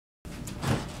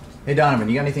Hey Donovan,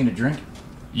 you got anything to drink?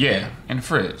 Yeah, in the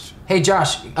fridge. Hey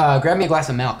Josh, grab me a glass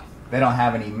of milk. They don't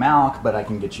have any MALK, but I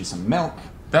can get you some milk.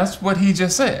 That's what he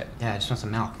just said. Yeah, I just want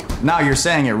some milk. No, you're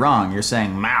saying it wrong. You're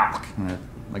saying MALK,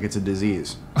 like it's a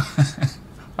disease.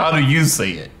 How do you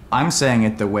say it? I'm saying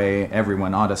it the way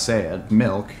everyone ought to say it.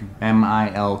 Milk,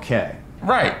 M-I-L-K.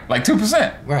 Right, like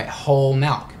 2%. Right, whole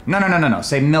milk. No.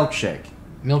 Say milkshake.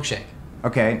 Milkshake.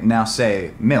 Okay, now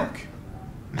say milk.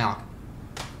 Milk.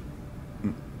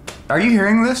 Are you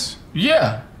hearing this?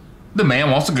 Yeah, the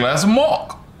man wants a glass of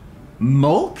milk.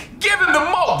 Milk? Give him the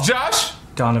milk, Josh!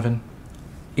 Donovan,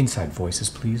 inside voices,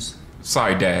 please.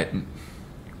 Sorry, Dad.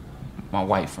 My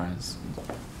white friends.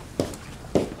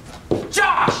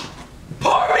 Josh!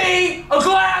 Pour me a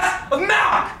glass of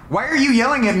milk! Why are you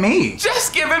yelling at me?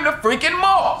 Just give him the freaking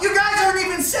milk! You guys aren't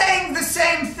even saying the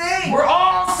same thing! We're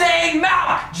all saying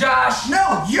milk, Josh!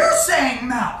 No, you're saying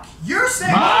milk! You're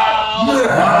saying Shut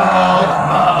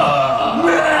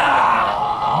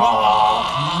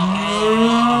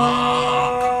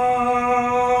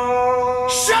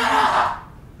up!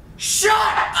 Shut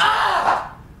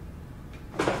up!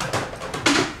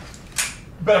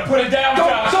 Better put it down,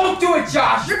 Josh! Don't do it,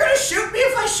 Josh! You're gonna shoot me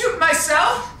if I shoot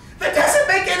myself? That doesn't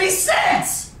make any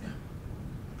sense!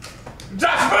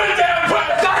 Josh, put it down,